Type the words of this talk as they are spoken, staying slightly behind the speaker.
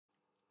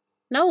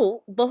ನಾವು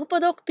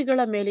ಬಹುಪದೋಕ್ತಿಗಳ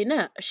ಮೇಲಿನ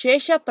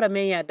ಶೇಷ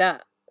ಪ್ರಮೇಯದ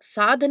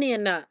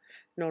ಸಾಧನೆಯನ್ನ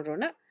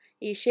ನೋಡೋಣ.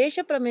 ಈ ಶೇಷ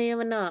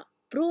ಪ್ರಮೇಯವನ್ನ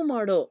ಪ್ರೂವ್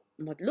ಮಾಡೋ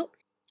ಮೊದಲು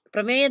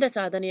ಪ್ರಮೇಯದ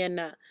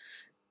ಸಾಧನೆಯನ್ನ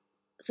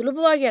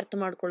ಸುಲಭವಾಗಿ ಅರ್ಥ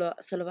ಮಾಡ್ಕೊಳ್ಳೋ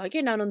ಸಲುವಾಗಿ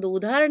ನಾನೊಂದು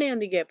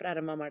ಉದಾಹರಣೆಯೊಂದಿಗೆ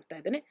ಪ್ರಾರಂಭ ಮಾಡ್ತಾ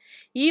ಇದ್ದೇನೆ.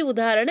 ಈ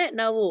ಉದಾಹರಣೆ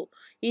ನಾವು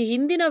ಈ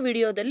ಹಿಂದಿನ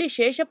ವಿಡಿಯೋದಲ್ಲಿ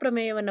ಶೇಷ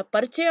ಪ್ರಮೇಯವನ್ನು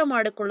ಪರಿಚಯ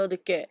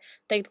ಮಾಡಿಕೊಳ್ಳೋದಕ್ಕೆ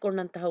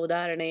ತೆಗೆದುಕೊಂಡಂತಹ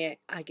ಉದಾಹರಣೆಯೇ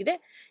ಆಗಿದೆ.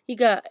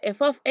 ಈಗ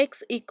F of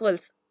X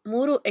equals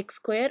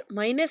 3x²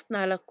 minus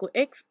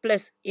 4x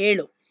plus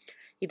 7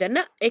 ಇದನ್ನ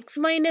x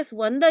ಮೈನಸ್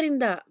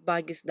 1ರಿಂದ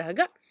ಭಾಗಿಸಿದಾಗ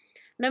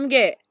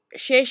ನಮಗೆ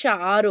ಶೇಷ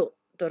 6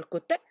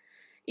 ದೊರಕುತ್ತೆ.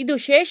 ಇದು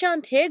ಶೇಷ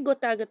ಅಂತ ಹೇಗೆ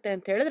ಗೊತ್ತಾಗುತ್ತೆ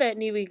ಅಂತ ಹೇಳಿದ್ರೆ,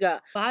 ನೀವೀಗ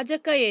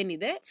ಭಾಜಕ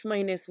ಏನಿದೆ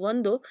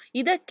 -1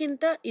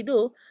 ಇದಕ್ಕಿಂತ ಇದು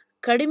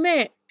ಕಡಿಮೆ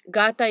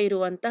ಘಾತ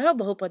ಇರುವಂತಹ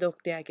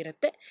ಬಹುಪದೋಕ್ತಿ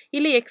ಆಗಿರುತ್ತೆ.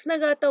 ಇಲ್ಲಿ x ನ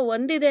ಘಾತ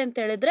 1 ಇದೆ ಅಂತ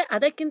ಹೇಳಿದ್ರೆ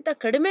ಅದಕ್ಕಿಂತ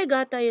ಕಡಿಮೆ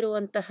ಘಾತ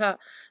ಇರುವಂತಹ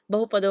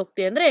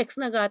ಬಹುಪದೋಕ್ತಿ ಅಂದ್ರೆ x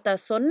ನ ಘಾತ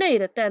 0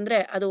 ಇರುತ್ತೆ, ಅಂದ್ರೆ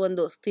ಅದು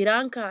ಒಂದು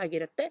ಸ್ಥಿರಾಂಕ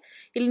ಆಗಿರುತ್ತೆ.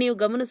 ಇಲ್ಲಿ ನೀವು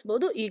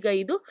ಗಮನಿಸಬಹುದು, ಈಗ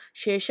ಇದು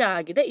ಶೇಷ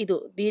ಆಗಿದೆ. ಇದು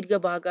ದೀರ್ಘ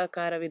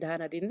ಭಾಗಾಕಾರ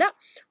ವಿಧಾನದಿಂದ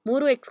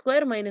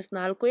 3x² minus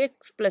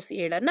 4x plus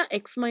 7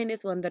 x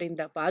minus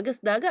 1ರಿಂದ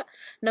ಭಾಗಿಸಿದಾಗ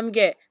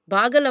ನಮಗೆ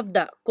ಭಾಗಲಬ್ಧ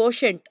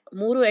ಕೋಶೆಂಟ್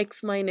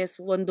 3x ಮೈನಸ್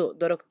 1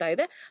 ದೊರಕ್ತಾ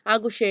ಇದೆ,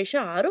 ಹಾಗೂ ಶೇಷ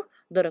 6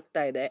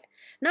 ದೊರಕ್ತಾ ಇದೆ.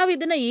 ನಾವು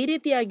ಇದನ್ನ ಈ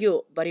ರೀತಿಯಾಗಿಯೂ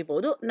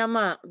ಬರಿಬಹುದು. ನಮ್ಮ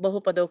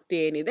ಬಹುಪದೋಕ್ತಿ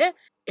ಏನಿದೆ,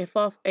 F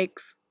of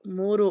X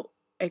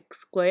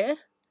 3x²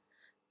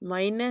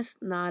 minus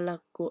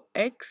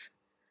 4x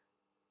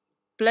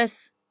plus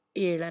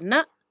 7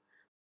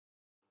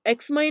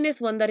 x minus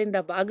 1ರಿಂದ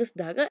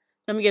ಭಾಗಿಸಿದಾಗ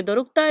ನಮಗೆ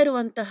ದೊರಕ್ತಾ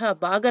ಇರುವಂತಹ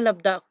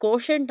ಭಾಗಲಬ್ಧ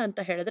ಕೋಶೆಂಟ್ ಅಂತ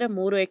ಹೇಳಿದ್ರೆ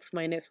 3x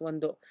ಮೈನಸ್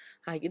 1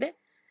 ಆಗಿದೆ.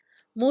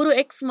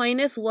 3x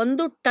minus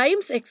 1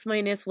 times x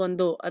minus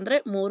 1 ಅಂದರೆ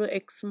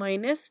 3x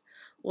ಮೈನಸ್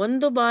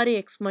 1 ಬಾರಿ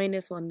x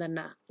ಮೈನಸ್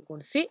 1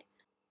 ಗುಣಿಸಿ,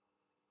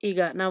 ಈಗ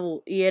ನಾವು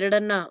ಈ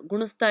ಎರಡನ್ನ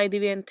ಗುಣಿಸ್ತಾ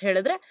ಇದ್ದೀವಿ ಅಂತ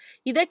ಹೇಳಿದ್ರೆ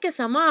ಇದಕ್ಕೆ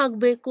ಸಮ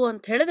ಆಗಬೇಕು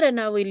ಅಂತ ಹೇಳಿದ್ರೆ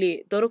ನಾವು ಇಲ್ಲಿ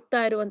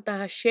ದೊರಕ್ತಾ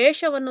ಇರುವಂತಹ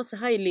ಶೇಷವನ್ನು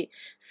ಸಹ ಇಲ್ಲಿ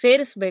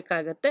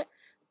ಸೇರಿಸಬೇಕಾಗತ್ತೆ,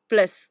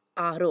 ಪ್ಲಸ್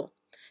 6.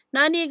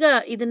 ನಾನೀಗ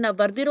ಇದನ್ನ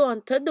ಬರ್ದಿರೋ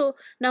ಅಂಥದ್ದು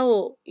ನಾವು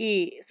ಈ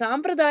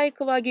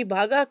ಸಾಂಪ್ರದಾಯಿಕವಾಗಿ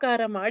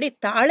ಭಾಗಾಕಾರ ಮಾಡಿ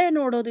ತಾಳೆ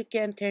ನೋಡೋದಕ್ಕೆ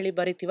ಅಂತ ಹೇಳಿ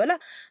ಬರಿತೀವಲ್ಲ,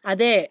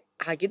 ಅದೇ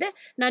ಆಗಿದೆ.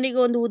 ನಾನೀಗ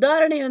ಒಂದು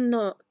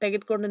ಉದಾಹರಣೆಯನ್ನು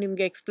ತೆಗೆದುಕೊಂಡು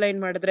ನಿಮಗೆ ಎಕ್ಸ್ಪ್ಲೈನ್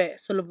ಮಾಡಿದ್ರೆ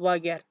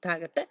ಸುಲಭವಾಗಿ ಅರ್ಥ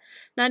ಆಗುತ್ತೆ.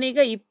 ನಾನೀಗ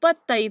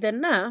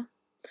 25ನ್ನ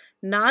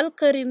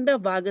 4ರಿಂದ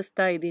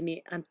ಭಾಗಿಸ್ತಾ ಇದ್ದೀನಿ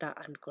ಅಂತ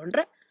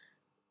ಅನ್ಕೊಂಡ್ರೆ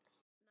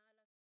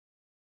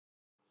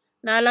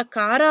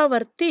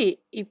 4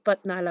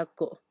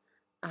 24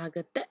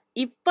 ಆಗತ್ತೆ.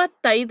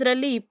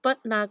 25ರಲ್ಲಿ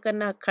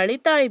 24ನ್ನ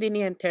ಕಳಿತಾ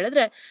ಇದ್ದೀನಿ ಅಂತ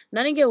ಹೇಳಿದ್ರೆ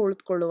ನನಗೆ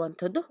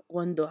ಉಳಿದುಕೊಳ್ಳುವಂಥದ್ದು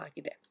 1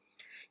 ಆಗಿದೆ.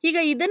 ಈಗ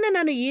ಇದನ್ನು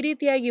ನಾನು ಈ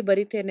ರೀತಿಯಾಗಿ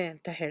ಬರಿತೇನೆ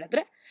ಅಂತ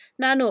ಹೇಳಿದ್ರೆ,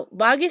 ನಾನು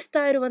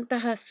ಭಾಗಿಸ್ತಾ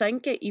ಇರುವಂತಹ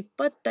ಸಂಖ್ಯೆ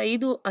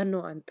 25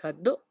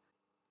 ಅನ್ನುವಂಥದ್ದು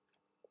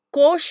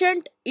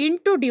quotient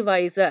into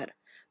divisor,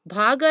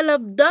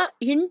 ಭಾಗಲಬ್ಧ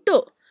into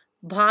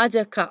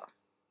ಭಾಜಕ,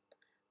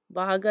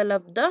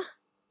 ಭಾಗಲಬ್ಧ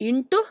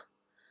into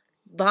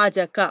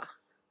ಭಾಜಕ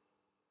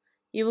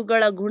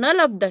ಇವುಗಳ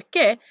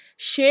ಗುಣಲಬ್ಧಕ್ಕೆ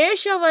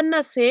ಶೇಷವನ್ನ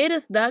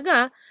ಸೇರಿಸಿದಾಗ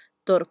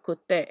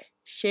ದೊರಕುತ್ತೆ.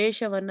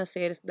 ಶೇಷವನ್ನ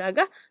ಸೇರಿಸಿದಾಗ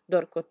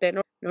ದೊರಕುತ್ತೆ.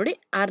 ನೋಡಿ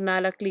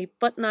 6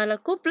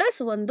 24 ಪ್ಲಸ್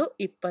 1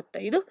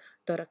 25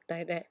 ದೊರಕ್ತಾ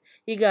ಇದೆ.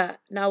 ಈಗ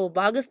ನಾವು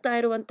ಭಾಗಿಸ್ತಾ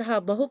ಇರುವಂತಹ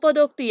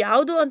ಬಹುಪದೋಕ್ತಿ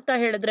ಯಾವುದು ಅಂತ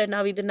ಹೇಳಿದ್ರೆ,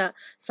 ನಾವು ಇದನ್ನ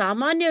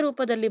ಸಾಮಾನ್ಯ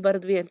ರೂಪದಲ್ಲಿ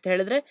ಬರೆದ್ವಿ ಅಂತ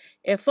ಹೇಳಿದ್ರೆ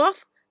ಎಫ್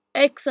ಆಫ್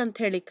ಎಕ್ಸ್ ಅಂತ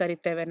ಹೇಳಿ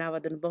ಕರಿತೇವೆ ನಾವು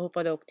ಅದನ್ನು,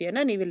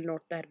 ಬಹುಪದೋಕ್ತಿಯನ್ನ ನೀವಿಲ್ಲಿ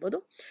ನೋಡ್ತಾ ಇರ್ಬೋದು.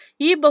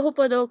 ಈ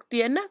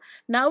ಬಹುಪದೋಕ್ತಿಯನ್ನ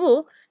ನಾವು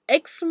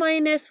x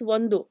ಮೈನಸ್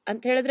 1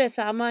 ಅಂತ ಹೇಳಿದ್ರೆ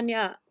ಸಾಮಾನ್ಯ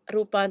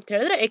ರೂಪ ಅಂತ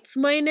ಹೇಳಿದ್ರೆ x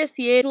ಮೈನಸ್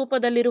a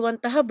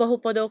ರೂಪದಲ್ಲಿರುವಂತಹ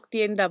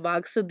ಬಹುಪದೋಕ್ತಿಯಿಂದ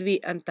ಭಾಗಿಸಿದ್ವಿ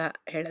ಅಂತ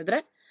ಹೇಳಿದ್ರೆ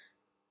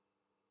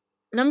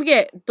ನಮಗೆ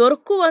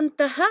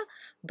ದೊರಕುವಂತಹ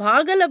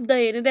ಭಾಗಲಬ್ಧ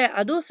ಏನಿದೆ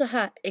ಅದು ಸಹ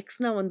x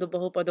ನ ಒಂದು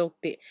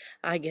ಬಹುಪದೋಕ್ತಿ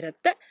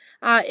ಆಗಿರುತ್ತೆ.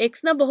 ಆ x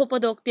ನ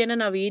ಬಹುಪದೋಕ್ತಿಯನ್ನು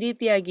ನಾವು ಈ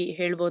ರೀತಿಯಾಗಿ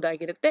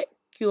ಹೇಳ್ಬೋದಾಗಿರುತ್ತೆ,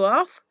 q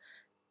ಆಫ್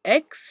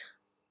ಎಕ್ಸ್.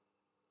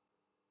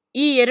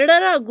 ಈ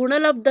ಎರಡರ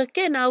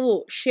ಗುಣಲಬ್ಧಕ್ಕೆ ನಾವು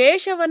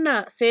ಶೇಷವನ್ನ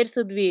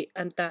ಸೇರಿಸಿದ್ವಿ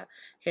ಅಂತ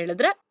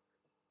ಹೇಳಿದ್ರೆ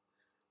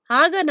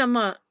ಆಗ ನಮ್ಮ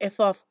ಎಫ್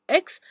ಆಫ್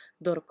ಎಕ್ಸ್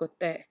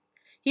ದೊರಕುತ್ತೆ.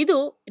 ಇದು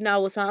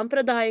ನಾವು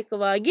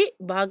ಸಾಂಪ್ರದಾಯಿಕವಾಗಿ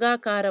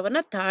ಭಾಗಾಕಾರವನ್ನ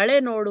ತಾಳೆ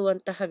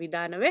ನೋಡುವಂತಹ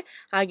ವಿಧಾನವೇ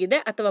ಆಗಿದೆ,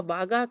 ಅಥವಾ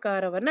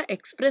ಭಾಗಾಕಾರವನ್ನ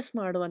ಎಕ್ಸ್ಪ್ರೆಸ್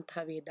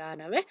ಮಾಡುವಂತಹ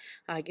ವಿಧಾನವೇ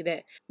ಆಗಿದೆ.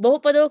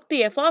 ಬಹುಪದೋಕ್ತಿ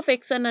ಎಫ್ ಆಫ್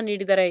ಎಕ್ಸ್ ಅನ್ನ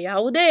ನೀಡಿದರೆ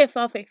ಯಾವುದೇ ಎಫ್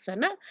ಆಫ್ ಎಕ್ಸ್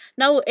ಅನ್ನ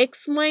ನಾವು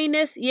ಎಕ್ಸ್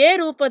ಮೈನಸ್ ಎ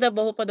ರೂಪದ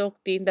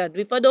ಬಹುಪದೋಕ್ತಿಯಿಂದ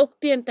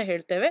ದ್ವಿಪದೋಕ್ತಿ ಅಂತ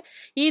ಹೇಳ್ತೇವೆ.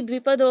 ಈ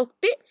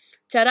ದ್ವಿಪದೋಕ್ತಿ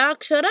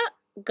ಚರಾಕ್ಷರ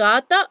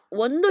ಘಾತ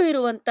 1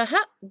 ಇರುವಂತಹ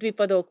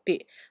ದ್ವಿಪದೋಕ್ತಿ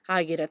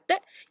ಆಗಿರುತ್ತೆ.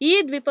 ಈ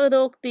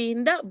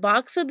ದ್ವಿಪದೋಕ್ತಿಯಿಂದ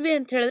ಭಾಗಿಸಿದ್ವಿ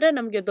ಅಂತ ಹೇಳಿದ್ರೆ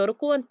ನಮಗೆ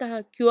ದೊರಕುವಂತಹ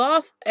ಕ್ಯೂ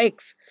ಆಫ್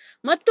ಎಕ್ಸ್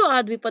ಮತ್ತು ಆ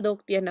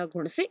ದ್ವಿಪದೋಕ್ತಿಯನ್ನ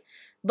ಗುಣಿಸಿ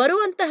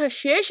ಬರುವಂತಹ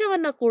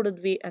ಶೇಷವನ್ನ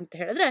ಕೂಡಿದ್ವಿ ಅಂತ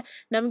ಹೇಳಿದ್ರೆ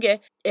ನಮಗೆ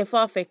ಎಫ್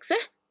ಆಫ್ ಎಕ್ಸ್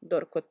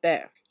ದೊರಕುತ್ತೆ.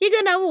 ಈಗ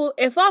ನಾವು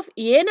ಎಫ್ ಆಫ್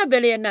ಎ ನ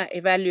ಬೆಲೆಯನ್ನ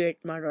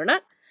ಎವ್ಯಾಲ್ಯೂಯೇಟ್ ಮಾಡೋಣ.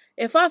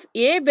 ಎಫ್ ಆಫ್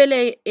ಎ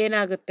ಬೆಲೆ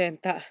ಏನಾಗುತ್ತೆ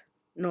ಅಂತ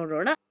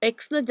ನೋಡೋಣ.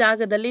 ಎಕ್ಸ್ ನ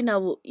ಜಾಗದಲ್ಲಿ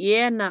ನಾವು ಎ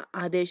ಅನ್ನ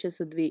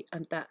ಆದೇಶಿಸಿದ್ವಿ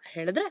ಅಂತ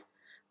ಹೇಳಿದ್ರೆ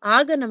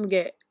ಆಗ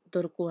ನಮಗೆ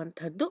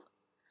ದೊರಕುವಂಥದ್ದು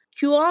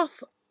Q of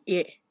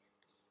A,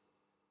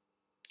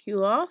 Q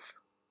of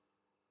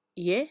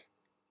A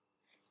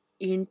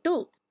into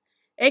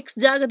X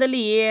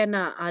ಜಾಗದಲ್ಲಿ ಎ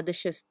ಅನ್ನ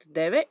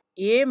ಆದೇಶಿಸುತ್ತಿದ್ದೇವೆ,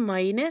 A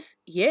minus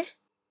A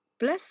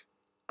plus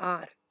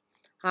R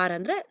R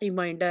ಅಂದರೆ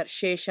ರಿಮೈಂಡರ್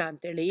ಶೇಷ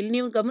ಅಂತೇಳಿ. ಇಲ್ಲಿ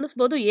ನೀವು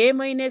ಗಮನಿಸ್ಬೋದು ಎ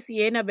ಮೈನಸ್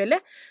ಎನ ಬೆಲೆ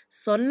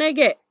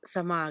 0ಗೆ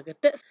ಸಮ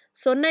ಆಗುತ್ತೆ.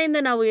 0ಇಂದ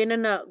ನಾವು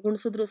ಏನನ್ನು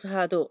ಗುಣಿಸಿದ್ರೂ ಸಹ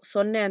ಅದು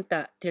 0 ಅಂತ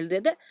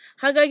ತಿಳಿದಿದೆ.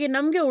 ಹಾಗಾಗಿ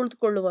ನಮಗೆ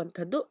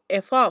ಉಳಿದುಕೊಳ್ಳುವಂಥದ್ದು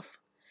ಎಫ್ ಆಫ್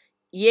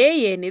ಎ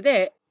ಏನಿದೆ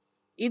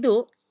ಇದು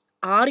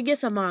ಆರ್ಗೆ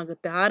ಸಮ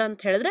ಆಗುತ್ತೆ. ಆರ್ ಅಂತ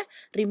ಹೇಳಿದ್ರೆ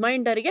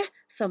ರಿಮೈಂಡರ್ಗೆ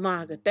ಸಮ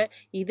ಆಗುತ್ತೆ.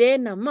 ಇದೇ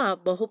ನಮ್ಮ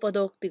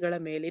ಬಹುಪದೋಕ್ತಿಗಳ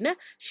ಮೇಲಿನ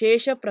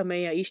ಶೇಷ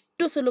ಪ್ರಮೇಯ.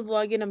 ಇಷ್ಟು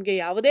ಸುಲಭವಾಗಿ ನಮಗೆ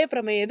ಯಾವುದೇ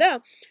ಪ್ರಮೇಯದ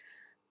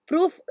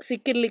ಪ್ರೂಫ್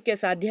ಸಿಕ್ಕಿರ್ಲಿಕ್ಕೆ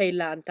ಸಾಧ್ಯ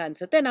ಇಲ್ಲ ಅಂತ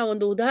ಅನ್ಸುತ್ತೆ.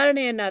 ನಾವೊಂದು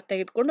ಉದಾಹರಣೆಯನ್ನು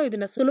ತೆಗೆದುಕೊಂಡು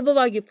ಇದನ್ನು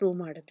ಸುಲಭವಾಗಿ ಪ್ರೂವ್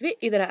ಮಾಡಿದ್ವಿ.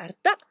 ಇದರ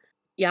ಅರ್ಥ,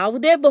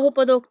 ಯಾವುದೇ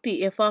ಬಹುಪದೋಕ್ತಿ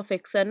ಎಫ್ ಆಫ್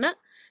ಎಕ್ಸ್ ಅನ್ನು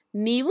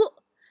ನೀವು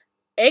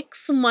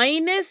ಎಕ್ಸ್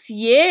ಮೈನಸ್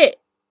ಎ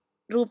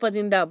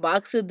ರೂಪದಿಂದ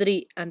ಭಾಗಿಸಿದ್ರಿ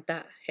ಅಂತ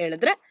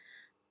ಹೇಳಿದ್ರೆ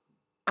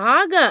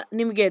ಆಗ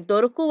ನಿಮಗೆ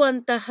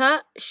ದೊರಕುವಂತಹ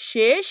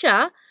ಶೇಷ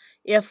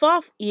ಎಫ್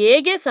ಆಫ್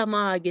ಎಗೆ ಸಮ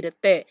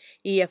ಆಗಿರುತ್ತೆ.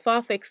 ಈ ಎಫ್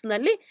ಆಫ್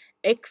ಎಕ್ಸ್ನಲ್ಲಿ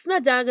ಎಕ್ಸ್ನ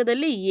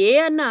ಜಾಗದಲ್ಲಿ ಎ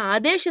ಅನ್ನು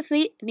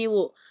ಆದೇಶಿಸಿ ನೀವು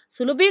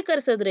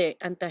ಸುಲಭೀಕರಿಸಿದ್ರೆ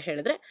ಅಂತ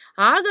ಹೇಳಿದ್ರೆ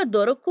ಆಗ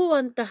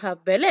ದೊರಕುವಂತಹ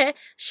ಬೆಲೆ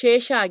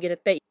ಶೇಷ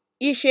ಆಗಿರುತ್ತೆ.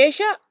 ಈ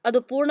ಶೇಷ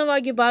ಅದು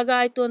ಪೂರ್ಣವಾಗಿ ಭಾಗ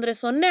ಆಯಿತು ಅಂದರೆ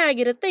 0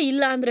 ಆಗಿರುತ್ತೆ,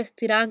 ಇಲ್ಲ ಅಂದರೆ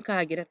ಸ್ಥಿರಾಂಕ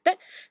ಆಗಿರುತ್ತೆ.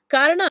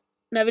 ಕಾರಣ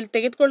ನಾವಿಲ್ಲಿ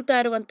ತೆಗೆದುಕೊಳ್ತಾ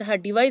ಇರುವಂತಹ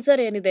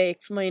ಡಿವೈಸರ್ ಏನಿದೆ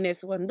ಎಕ್ಸ್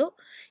ಮೈನಸ್ 1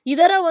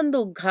 ಇದರ ಒಂದು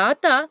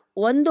ಘಾತ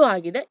 1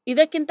 ಆಗಿದೆ.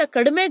 ಇದಕ್ಕಿಂತ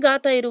ಕಡಿಮೆ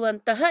ಘಾತ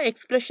ಇರುವಂತಹ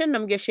ಎಕ್ಸ್ಪ್ರೆಷನ್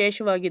ನಮಗೆ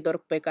ಶೇಷವಾಗಿ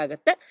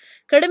ದೊರಕಬೇಕಾಗತ್ತೆ.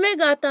 ಕಡಿಮೆ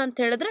ಘಾತ ಅಂತ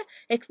ಹೇಳಿದ್ರೆ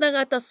ಎಕ್ಸ್ನ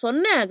ಘಾತ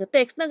 0 ಆಗುತ್ತೆ.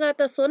 ಎಕ್ಸ್ನ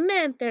ಘಾತ 0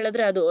 ಅಂತ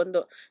ಹೇಳಿದ್ರೆ ಅದು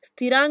ಒಂದು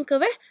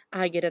ಸ್ಥಿರಾಂಕವೇ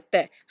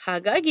ಆಗಿರುತ್ತೆ.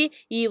 ಹಾಗಾಗಿ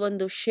ಈ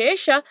ಒಂದು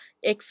ಶೇಷ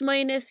ಎಕ್ಸ್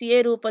ಮೈನಸ್ ಎ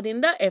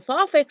ರೂಪದಿಂದ ಎಫ್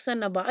ಆಫ್ ಎಕ್ಸ್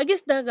ಅನ್ನು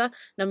ಭಾಗಿಸಿದಾಗ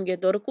ನಮಗೆ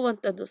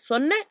ದೊರಕುವಂಥದ್ದು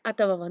 0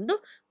 ಅಥವಾ ಒಂದು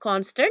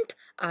ಕಾನ್ಸ್ಟೆಂಟ್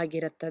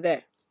ಆಗಿರುತ್ತದೆ.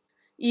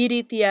 ಈ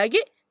ರೀತಿಯಾಗಿ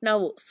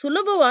ನಾವು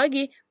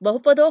ಸುಲಭವಾಗಿ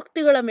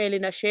ಬಹುಪದೋಕ್ತಿಗಳ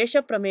ಮೇಲಿನ ಶೇಷ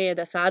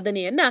ಪ್ರಮೇಯದ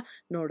ಸಾಧನೆಯನ್ನು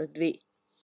ನೋಡಿದ್ವಿ.